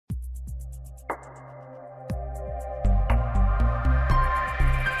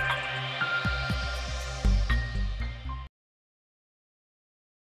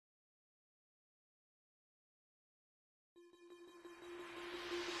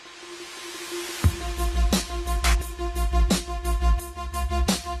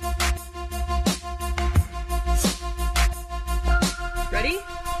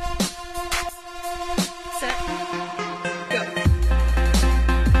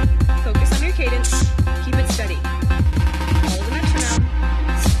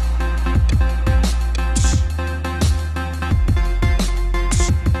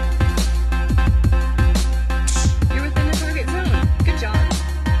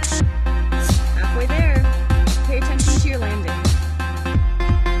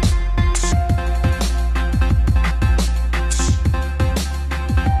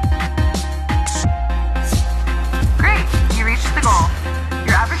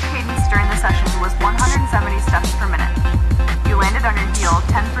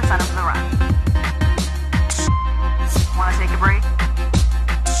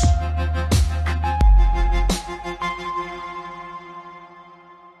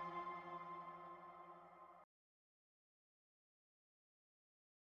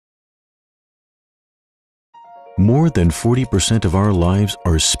More than 40% of our lives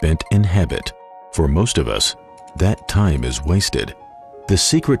are spent in habit. For most of us, that time is wasted. The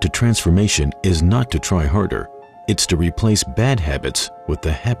secret to transformation is not to try harder. It's to replace bad habits with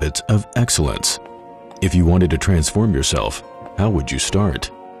the habits of excellence. If you wanted to transform yourself, how would you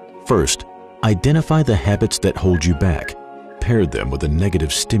start? First, identify the habits that hold you back. Pair them with a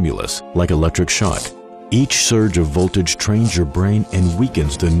negative stimulus, like electric shock. Each surge of voltage trains your brain and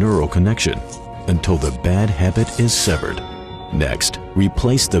weakens the neural connection until the bad habit is severed. Next,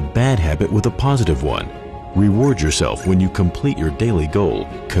 replace the bad habit with a positive one. Reward yourself when you complete your daily goal.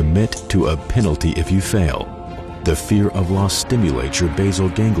 Commit to a penalty if you fail. The fear of loss stimulates your basal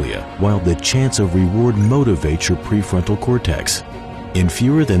ganglia, while the chance of reward motivates your prefrontal cortex. In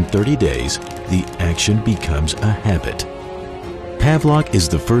fewer than 30 days, the action becomes a habit. Pavlok is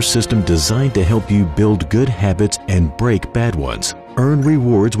the first system designed to help you build good habits and break bad ones. Earn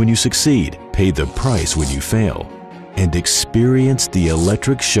rewards when you succeed, pay the price when you fail, and experience the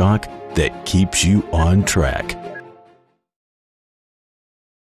electric shock that keeps you on track.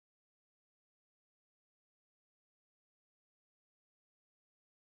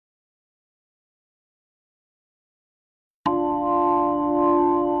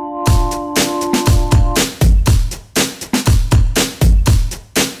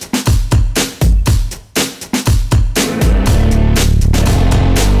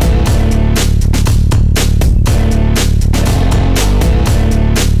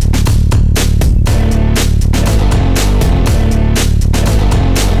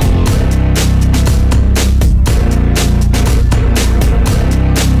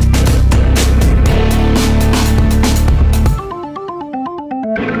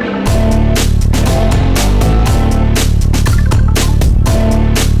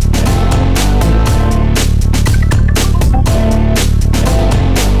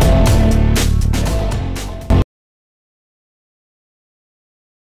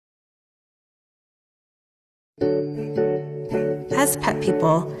 As pet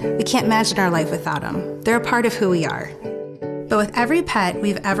people, we can't imagine our life without them. They're a part of who we are. But with every pet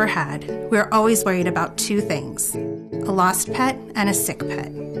we've ever had, we're always worried about two things: a lost pet and a sick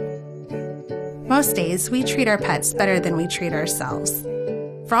pet. Most days, we treat our pets better than we treat ourselves.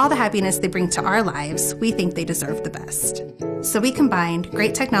 For all the happiness they bring to our lives, we think they deserve the best. So we combined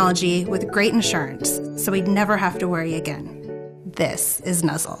great technology with great insurance, so we'd never have to worry again. This is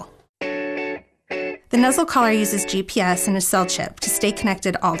Nuzzle. The Nuzzle collar uses GPS and a cell chip to stay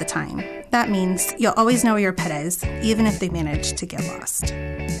connected all the time. That means you'll always know where your pet is, even if they manage to get lost.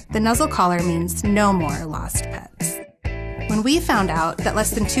 The Nuzzle collar means no more lost pets. When we found out that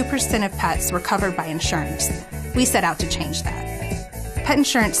less than 2% of pets were covered by insurance, we set out to change that. Pet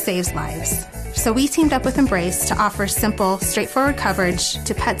insurance saves lives, so we teamed up with Embrace to offer simple, straightforward coverage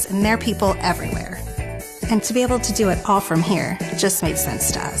to pets and their people everywhere. And to be able to do it all from here just made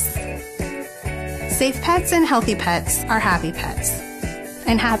sense to us. Safe pets and healthy pets are happy pets.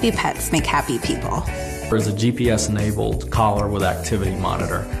 And happy pets make happy people. There's a GPS-enabled collar with activity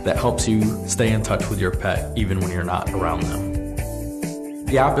monitor that helps you stay in touch with your pet even when you're not around them.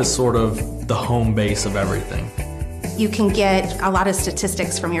 The app is sort of the home base of everything. You can get a lot of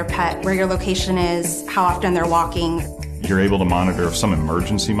statistics from your pet, where your location is, how often they're walking. You're able to monitor if some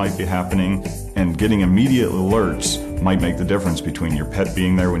emergency might be happening, and getting immediate alerts might make the difference between your pet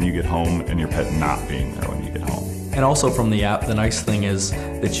being there when you get home and your pet not being there when you get home. And also from the app, the nice thing is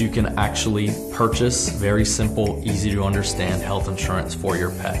that you can actually purchase very simple, easy to understand health insurance for your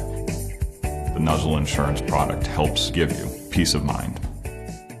pet. The Nuzzle insurance product helps give you peace of mind.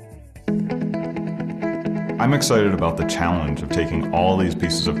 I'm excited about the challenge of taking all these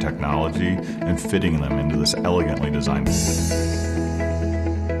pieces of technology and fitting them into this elegantly designed.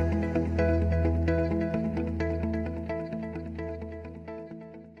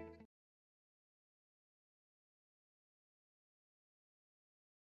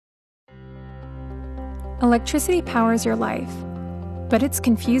 Electricity powers your life, but it's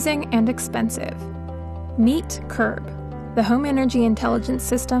confusing and expensive. Meet Curb, the home energy intelligence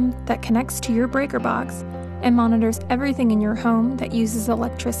system that connects to your breaker box and monitors everything in your home that uses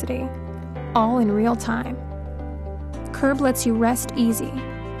electricity, all in real time. Curb lets you rest easy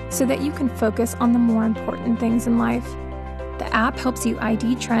so that you can focus on the more important things in life. The app helps you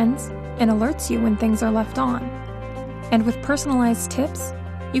ID trends and alerts you when things are left on. And with personalized tips,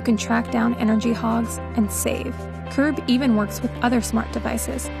 you can track down energy hogs and save. Curb even works with other smart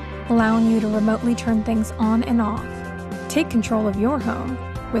devices, allowing you to remotely turn things on and off. Take control of your home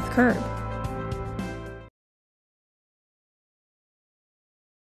with Curb.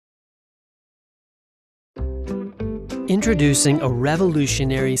 Introducing a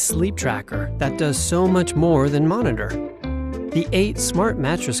revolutionary sleep tracker that does so much more than monitor. The 8 Smart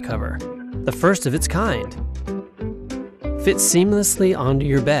Mattress Cover, the first of its kind. Fits seamlessly onto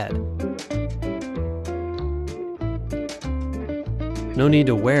your bed. No need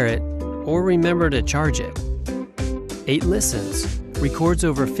to wear it or remember to charge it. 8 listens, records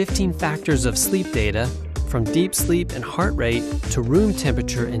over 15 factors of sleep data, from deep sleep and heart rate to room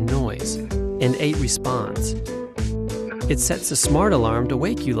temperature and noise, and 8 responds. It sets a smart alarm to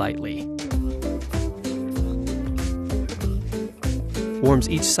wake you lightly. Warms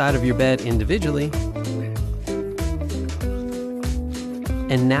each side of your bed individually,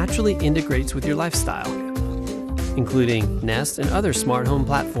 and naturally integrates with your lifestyle, including Nest and other smart home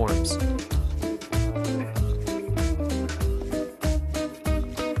platforms.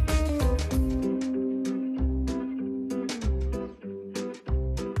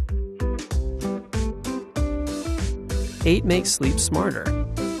 Eight makes sleep smarter.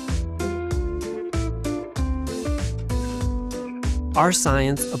 Our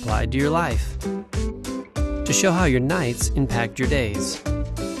science applied to your life to show how your nights impact your days,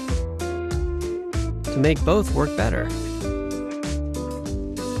 to make both work better.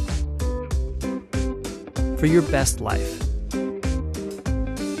 For your best life.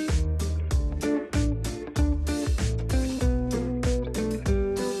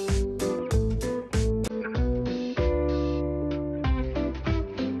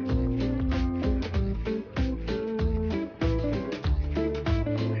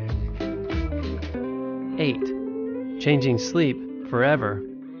 Eight, changing sleep forever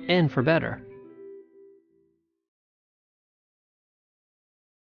and for better.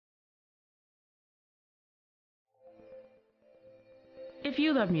 If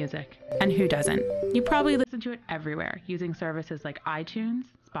you love music, and who doesn't, you probably listen to it everywhere using services like iTunes,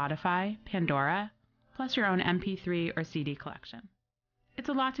 Spotify, Pandora, plus your own MP3 or CD collection. It's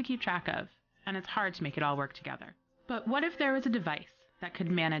a lot to keep track of, and it's hard to make it all work together. But what if there was a device that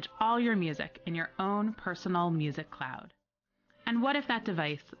could manage all your music in your own personal music cloud? And what if that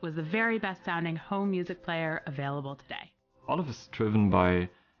device was the very best sounding home music player available today? All of this is driven by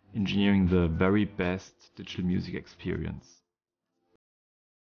engineering the very best digital music experience.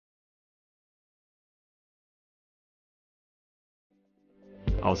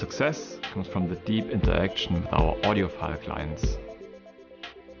 Our success comes from the deep interaction with our audiophile clients.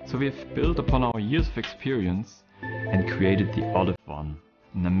 So we have built upon our years of experience and created the Olive One,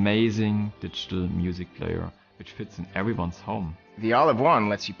 an amazing digital music player which fits in everyone's home. The Olive One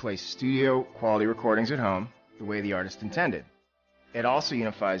lets you play studio quality recordings at home the way the artist intended. It also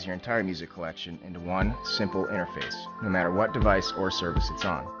unifies your entire music collection into one simple interface, no matter what device or service it's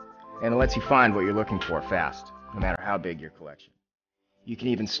on. And it lets you find what you're looking for fast, no matter how big your collection. You can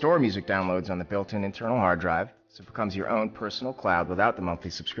even store music downloads on the built-in internal hard drive, so it becomes your own personal cloud without the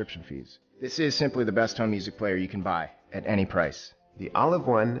monthly subscription fees. This is simply the best home music player you can buy, at any price. The Olive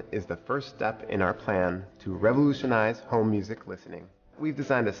One is the first step in our plan to revolutionize home music listening. We've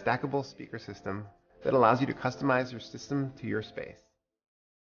designed a stackable speaker system that allows you to customize your system to your space.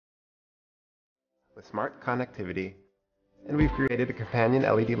 With smart connectivity, and we've created a companion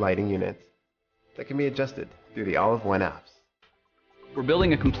LED lighting unit that can be adjusted through the Olive One apps. We're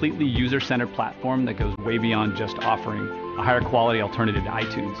building a completely user-centered platform that goes way beyond just offering a higher quality alternative to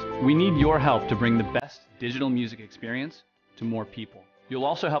iTunes. We need your help to bring the best digital music experience to more people. You'll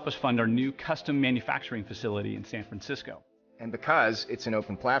also help us fund our new custom manufacturing facility in San Francisco. And because it's an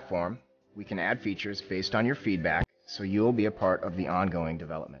open platform, we can add features based on your feedback, so you'll be a part of the ongoing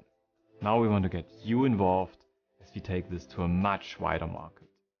development. Now we want to get you involved as we take this to a much wider market.